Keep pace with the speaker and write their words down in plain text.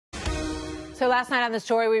So last night on The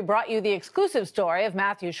Story, we brought you the exclusive story of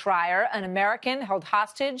Matthew Schrier, an American held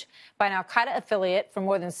hostage by an al-Qaeda affiliate for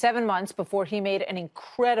more than 7 months before he made an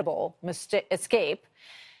incredible escape.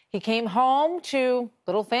 He came home to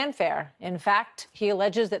little fanfare. In fact, he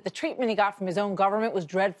alleges that the treatment he got from his own government was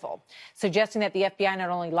dreadful, suggesting that the FBI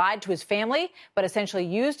not only lied to his family, but essentially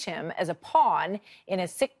used him as a pawn in a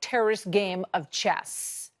sick terrorist game of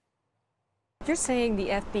chess. You're saying the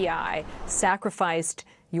FBI sacrificed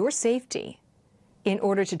your safety in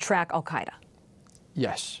order to track al-Qaeda?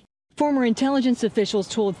 Yes. Former intelligence officials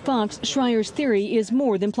told Fox Schrier's theory is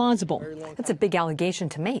more than plausible. That's a big allegation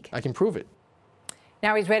to make. I can prove it.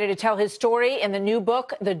 Now he's ready to tell his story in the new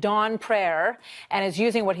book, The Dawn Prayer, and is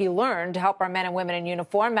using what he learned to help our men and women in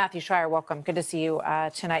uniform. Matthew Schrier, welcome. Good to see you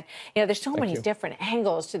tonight. You know, there's so many different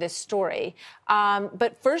angles to this story.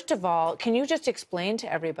 But first of all, can you just explain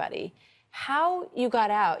to everybody how you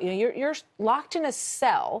got out? You know, you're locked in a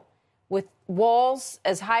cell with walls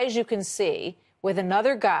as high as you can see with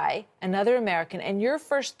another guy, another American, and your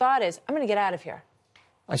first thought is, I'm going to get out of here.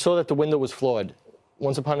 I saw that the window was flawed.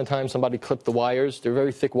 Once upon a time, somebody clipped the wires. They're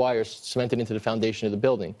very thick wires cemented into the foundation of the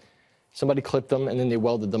building. Somebody clipped them, and then they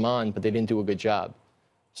welded them on, but they didn't do a good job.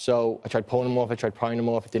 So I tried pulling them off. I tried prying them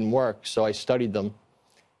off. It didn't work. So I studied them,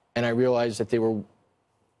 and I realized that they were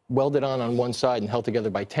welded on one side and held together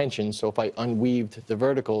by tension. So if I unweaved the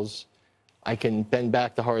verticals, I can bend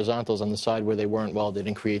back the horizontals on the side where they weren't welded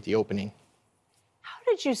and create the opening. How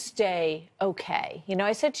did you stay okay? You know,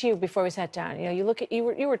 I said to you before we sat down, you know,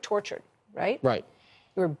 you were tortured, right? Right.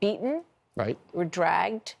 You were beaten. Right. You were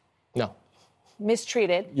dragged. No.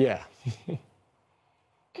 Mistreated. Yeah.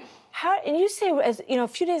 And you say, as you know, a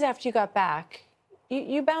few days after you got back,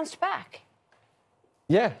 you bounced back.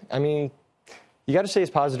 Yeah. I mean, you got to stay as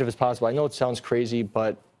positive as possible. I know it sounds crazy,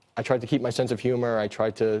 but I tried to keep my sense of humor. I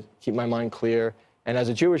tried to keep my mind clear. And as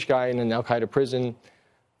a Jewish guy in an al-Qaeda prison,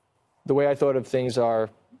 the way I thought of things are,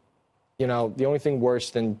 you know, the only thing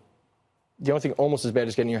almost as bad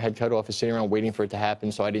as getting your head cut off is sitting around waiting for it to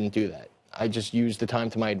happen, so I didn't do that. I just used the time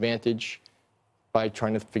to my advantage by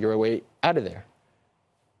trying to figure a way out of there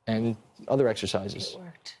and other exercises. It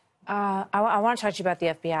worked. I want to talk to you about the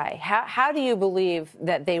FBI. How do you believe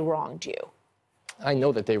that they wronged you? I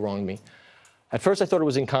know that they wronged me. At first, I thought it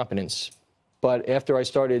was incompetence. But after I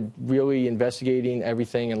started really investigating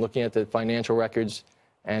everything and looking at the financial records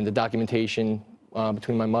and the documentation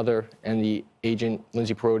between my mother and the agent,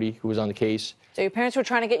 Lindsay Perotti, who was on the case. So your parents were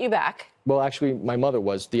trying to get you back? Well, actually, my mother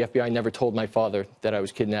was. The FBI never told my father that I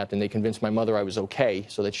was kidnapped, and they convinced my mother I was okay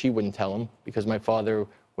so that she wouldn't tell him, because my father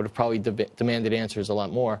would have probably demanded answers a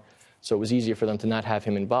lot more. So it was easier for them to not have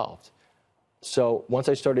him involved. So once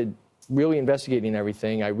I started really investigating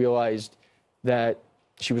everything, I realized that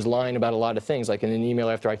she was lying about a lot of things. Like in an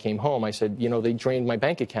email after I came home, I said, you know, they drained my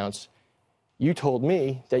bank accounts. You told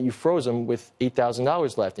me that you froze them with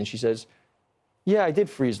 $8,000 left. And she says, yeah, I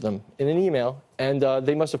did freeze them in an email, and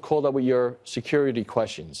they must have called up with your security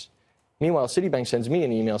questions. Meanwhile, Citibank sends me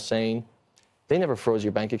an email saying, they never froze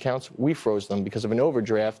your bank accounts. We froze them because of an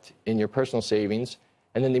overdraft in your personal savings,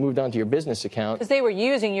 and then they moved on to your business account. Because they were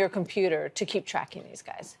using your computer to keep tracking these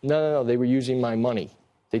guys. No, they were using my money.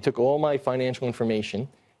 They took all my financial information,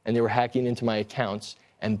 and they were hacking into my accounts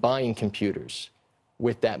and buying computers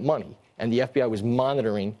with that money. And the FBI was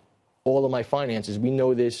monitoring all of my finances. We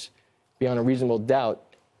know this beyond a reasonable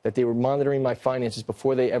doubt, that they were monitoring my finances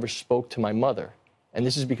before they ever spoke to my mother. And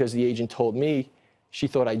this is because the agent told me she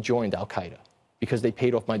thought I joined al-Qaeda because they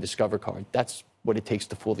paid off my Discover card. That's what it takes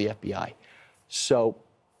to fool the FBI. So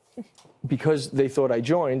because they thought I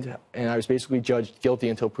joined, and I was basically judged guilty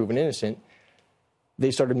until proven innocent, they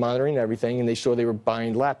started monitoring everything, and they saw they were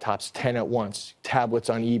buying laptops 10 at once, tablets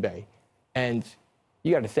on eBay. And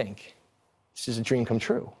you got to think, this is a dream come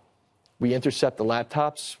true. We intercept the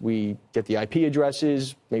laptops, we get the IP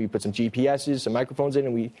addresses, maybe put some GPSs, some microphones in,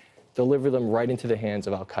 and we deliver them right into the hands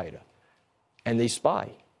of al-Qaeda. And they spy.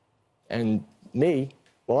 And me,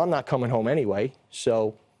 well, I'm not coming home anyway,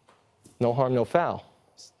 so no harm, no foul.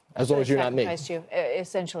 As long as you're not me. You,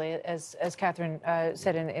 essentially, as Catherine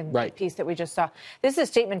said in right. the piece that we just saw. This is a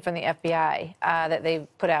statement from the FBI that they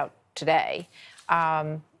put out today.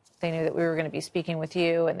 They knew that we were going to be speaking with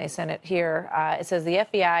you, and they sent it here. It says the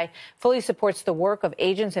FBI fully supports the work of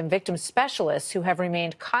agents and victim specialists who have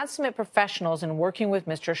remained consummate professionals in working with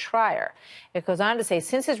Mr. Schrier. It goes on to say,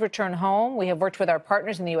 since his return home, we have worked with our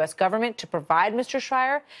partners in the U.S. government to provide Mr.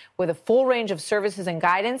 Schrier with a full range of services and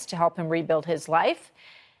guidance to help him rebuild his life.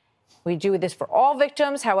 We do this for all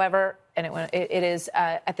victims, however, and it is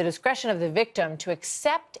at the discretion of the victim to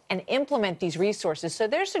accept and implement these resources. So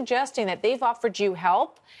they're suggesting that they've offered you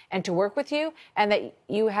help and to work with you, and that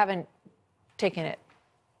you haven't taking it?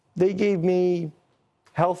 They gave me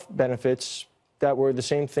health benefits that were the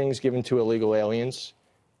same things given to illegal aliens.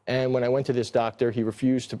 And when I went to this doctor, he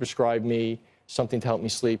refused to prescribe me something to help me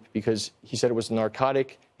sleep because he said it was a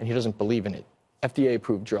narcotic and he doesn't believe in it.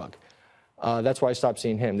 FDA-approved drug. That's why I stopped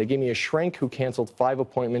seeing him. They gave me a shrink who canceled 5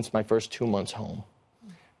 appointments my first 2 months home.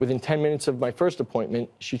 Within 10 minutes of my first appointment,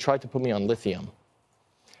 she tried to put me on lithium.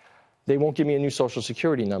 They won't give me a new Social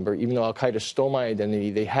Security number, even though Al-Qaeda stole my identity.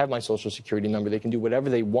 They have my Social Security number. They can do whatever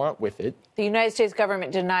they want with it. The United States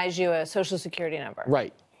government denies you a Social Security number.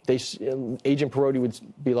 Right. Agent Perotti would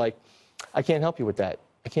be like, I can't help you with that.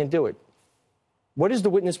 I can't do it. What is the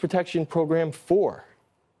witness protection program for?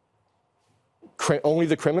 Only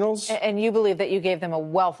the criminals? And you believe that you gave them a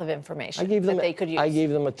wealth of information that they could use? I gave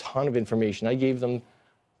them a ton of information. I gave them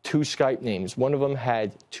 2 Skype names. One of them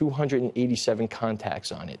had 287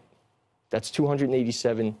 contacts on it. That's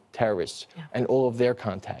 287 terrorists, and all of their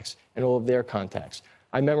contacts, and all of their contacts.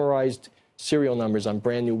 I memorized serial numbers on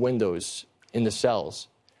brand new windows in the cells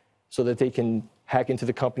so that they can hack into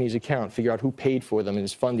the company's account, figure out who paid for them and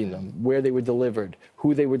is funding them, where they were delivered,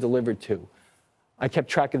 who they were delivered to. I kept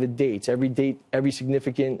track of the dates, every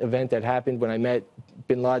significant event that happened. When I met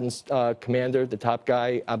bin Laden's commander, the top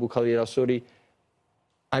guy, Abu Khalid al-Suri,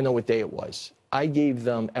 I know what day it was. I gave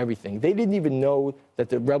them everything. They didn't even know that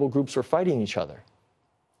the rebel groups were fighting each other.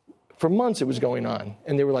 For months it was going on.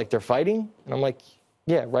 And they were like, they're fighting? And I'm like,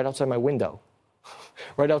 yeah, right outside my window,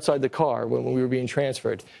 right outside the car when we were being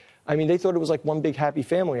transferred. I mean, they thought it was like one big happy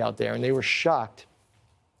family out there, and they were shocked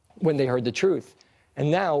when they heard the truth. And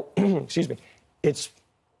now, excuse me, it's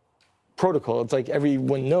protocol. It's like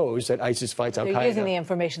everyone knows that ISIS fights Al-Qaeda. They're using the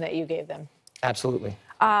information that you gave them. Absolutely.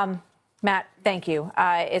 Matt, thank you.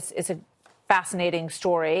 It's a fascinating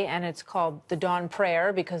story, and it's called the Dawn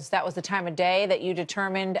Prayer because that was the time of day that you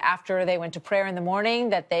determined after they went to prayer in the morning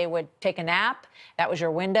that they would take a nap. That was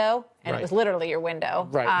your window, and it was literally your window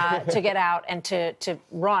to get out and to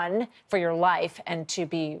run for your life and to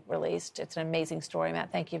be released. It's an amazing story,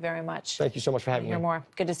 Matt. Thank you very much. Thank you so much for having me. Hear more.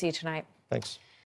 Good to see you tonight. Thanks.